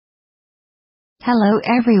Hello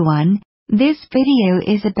everyone, this video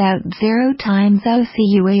is about 0 times OC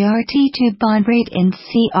UART2 Baud-Rate and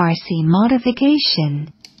CRC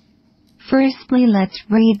Modification. Firstly, let's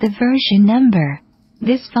read the version number.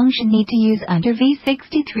 This function need to use under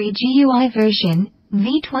V63 GUI version,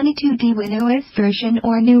 V22 DWIN OS version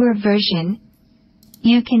or newer version.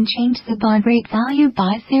 You can change the Baud-Rate value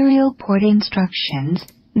by serial port instructions.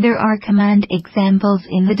 There are command examples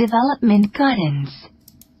in the development guidance.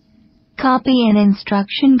 Copy an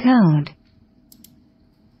instruction code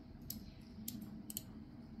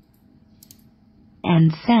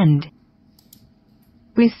and send.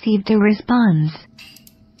 Received a response.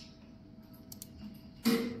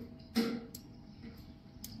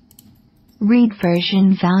 Read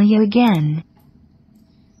version value again.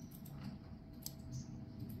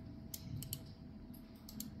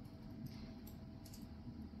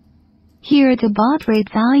 Here the Baud-Rate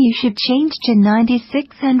value should change to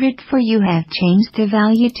 9600 for you have changed the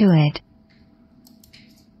value to it.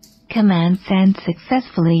 Command sent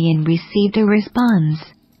successfully and received a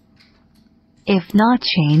response. If not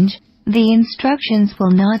change, the instructions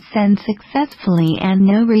will not send successfully and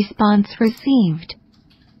no response received.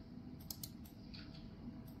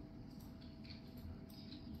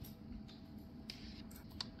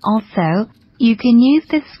 Also, you can use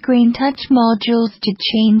the screen touch modules to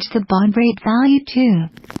change the Baud-Rate value to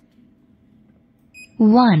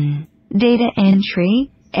 1. Data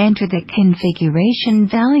entry, enter the configuration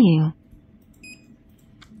value.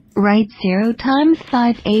 Write 0 times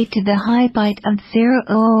 5A to the high byte of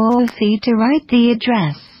 000C to write the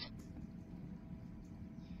address.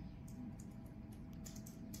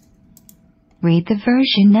 Read the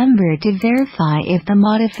version number to verify if the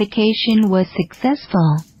modification was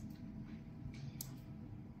successful.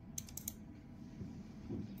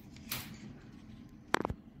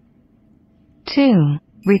 2.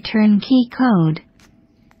 Return key code.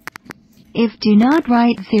 If do not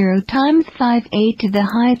write 0 times 5A to the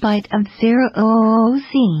high byte of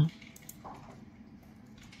 000C.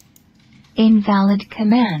 Invalid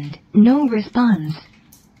command, no response.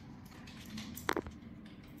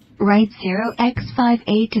 Write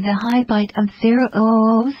 0x5A to the high byte of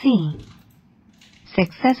 000C.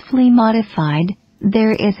 Successfully modified,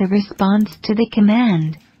 there is a response to the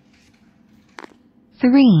command.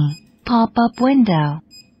 3. Pop-up window.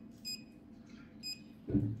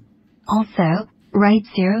 Also, write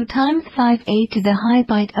 0 times 5A to the high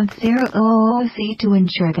byte of 000C to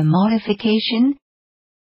ensure the modification.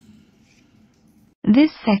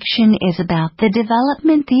 This section is about the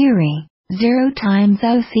development theory. 0 times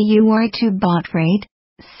OC UART2 Baudrate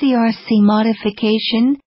CRC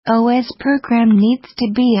Modification. OS program needs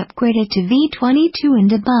to be upgraded to V22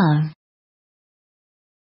 and above.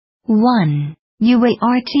 1.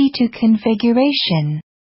 UART2 configuration.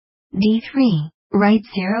 D3. Write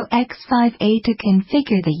 0x5A to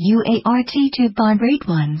configure the UART2 Baud-Rate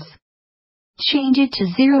ones. Change it to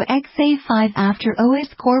 0xA5 after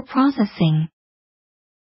OS core processing.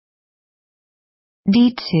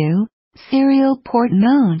 D2. Serial port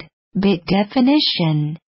mode, bit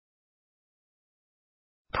definition.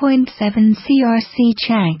 0.7 CRC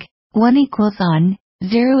check, 1 equals on,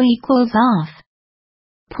 0 equals off.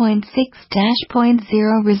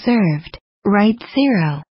 0.6-0 reserved, write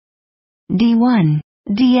 0. D1,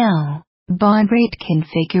 DL, Baud-Rate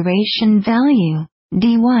configuration value,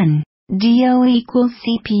 D1, DO equals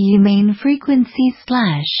CPU main frequency /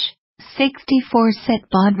 64 set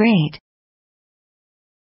Baud-Rate.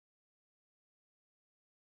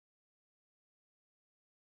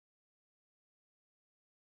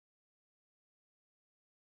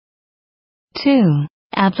 Two.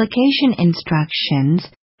 Application instructions,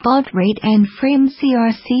 Baud-Rate and frame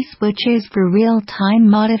CRC switches for real-time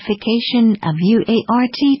modification of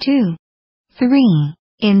UART2. 3.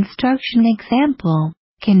 Instruction example,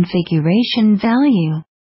 configuration value.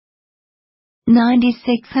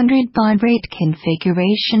 9600 Baud-Rate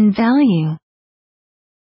configuration value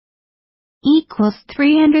equals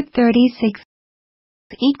 336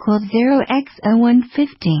 equals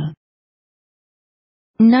 0x0150.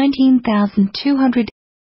 19,200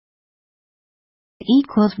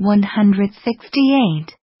 equals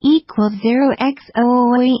 168 equals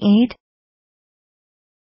 0x0088.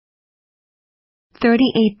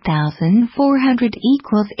 38,400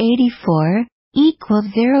 equals 84 equals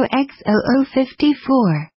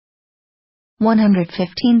 0x0054.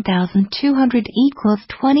 115,200 equals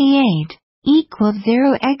 28 equals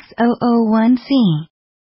 0x001C.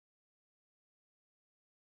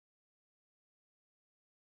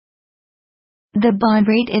 The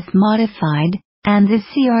Baud-Rate is modified, and the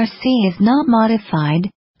CRC is not modified,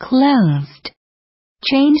 closed.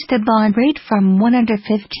 Change the baud rate from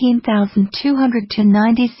 115,200 to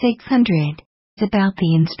 9,600. About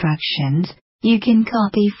the instructions, you can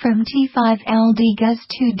copy from T5L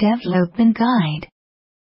DGUS2 Development Guide.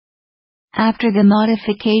 After the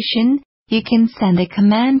modification, you can send a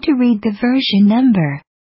command to read the version number.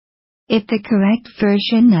 If the correct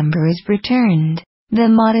version number is returned, the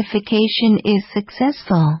modification is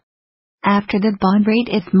successful. After the baud rate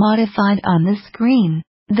is modified on the screen,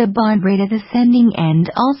 the baud rate at the sending end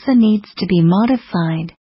also needs to be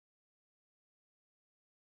modified.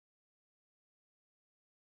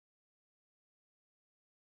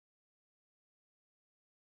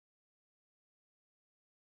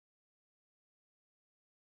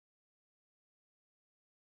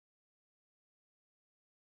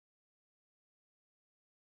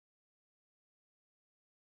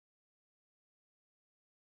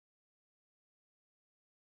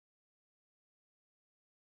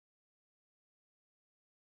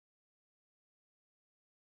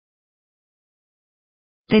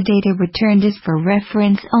 The data returned is for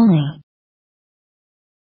reference only.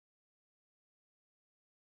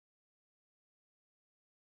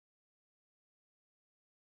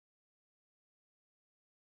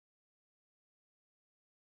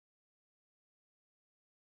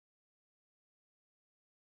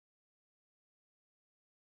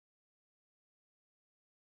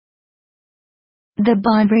 The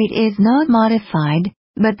baud rate is not modified,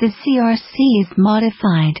 but the CRC is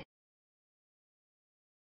modified.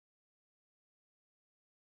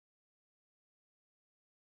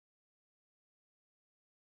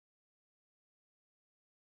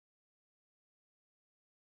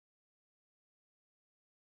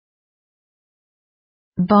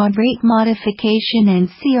 Baud rate modification and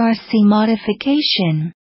CRC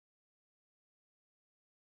modification.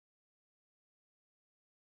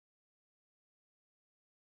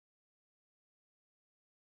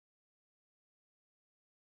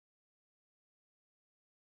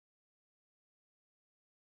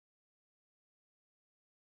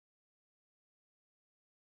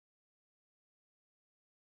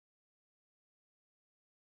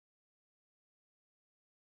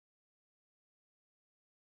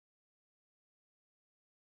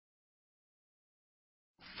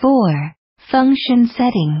 Four. Function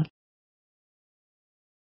setting.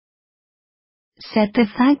 Set the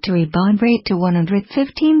factory baud rate to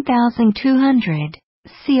 115,200,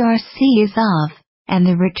 CRC is off, and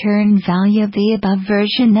the return value of the above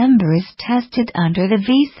version number is tested under the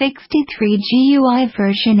V63 GUI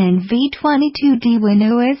version and V22 DWIN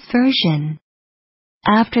OS version.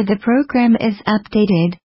 After the program is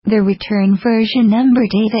updated, the return version number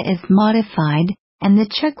data is modified, and the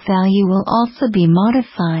check value will also be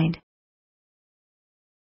modified.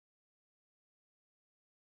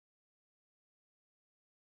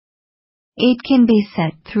 It can be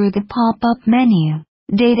set through the pop-up menu,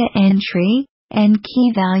 Data Entry, and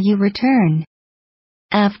Key Value Return.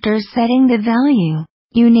 After setting the value,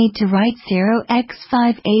 you need to write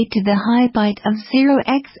 0x58 to the high byte of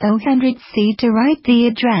 0x100C to write the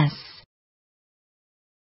address.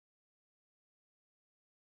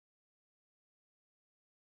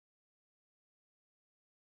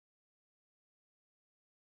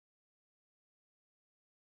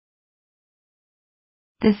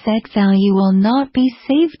 The set value will not be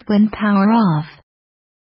saved when power off.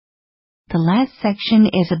 The last section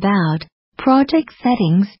is about project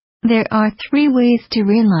settings. There are 3 ways to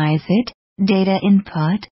realize it: data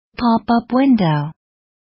input, pop-up window.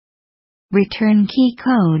 Return key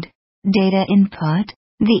code, data input.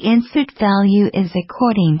 The insert value is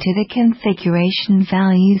according to the configuration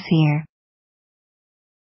values here.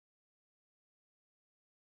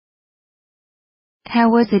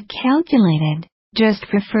 How was it calculated?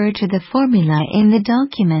 Just refer to the formula in the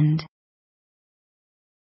document.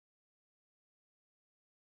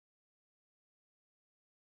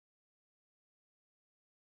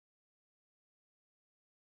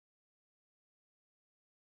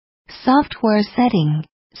 Software setting.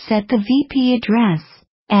 Set the VP address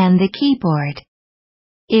and the keyboard.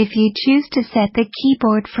 If you choose to set the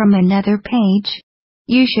keyboard from another page,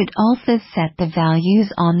 you should also set the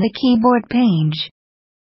values on the keyboard page.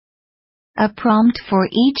 A prompt for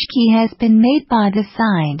each key has been made by the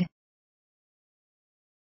side.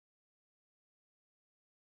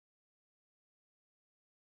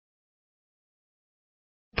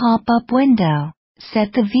 Pop-up window.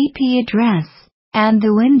 Set the VP address and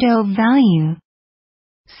the window value.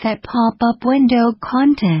 Set pop-up window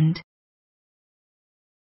content.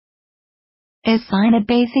 Assign a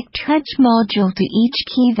basic touch module to each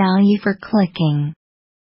key value for clicking.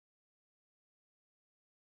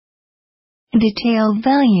 Detail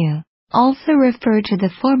value. Also refer to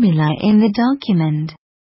the formula in the document.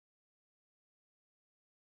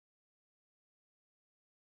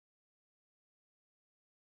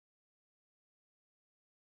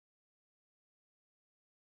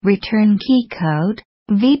 Return key code,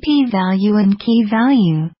 VP value and key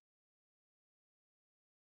value.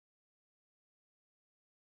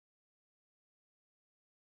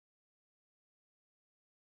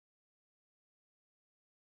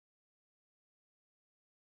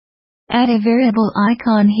 Add a variable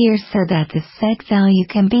icon here so that the set value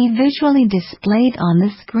can be visually displayed on the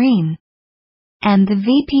screen. And the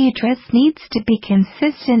VP address needs to be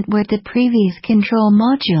consistent with the previous control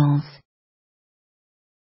modules.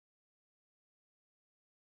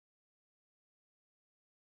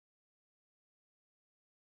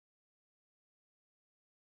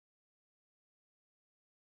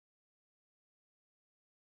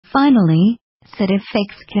 Finally, set a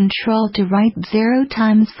fixed control to write 0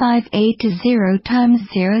 times 5A to 0 times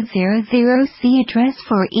 000C address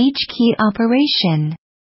for each key operation.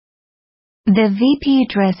 The VP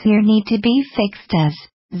address here need to be fixed as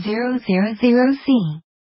 000C.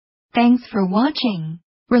 Thanks for watching.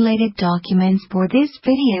 Related documents for this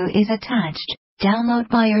video is attached. Download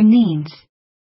by your needs.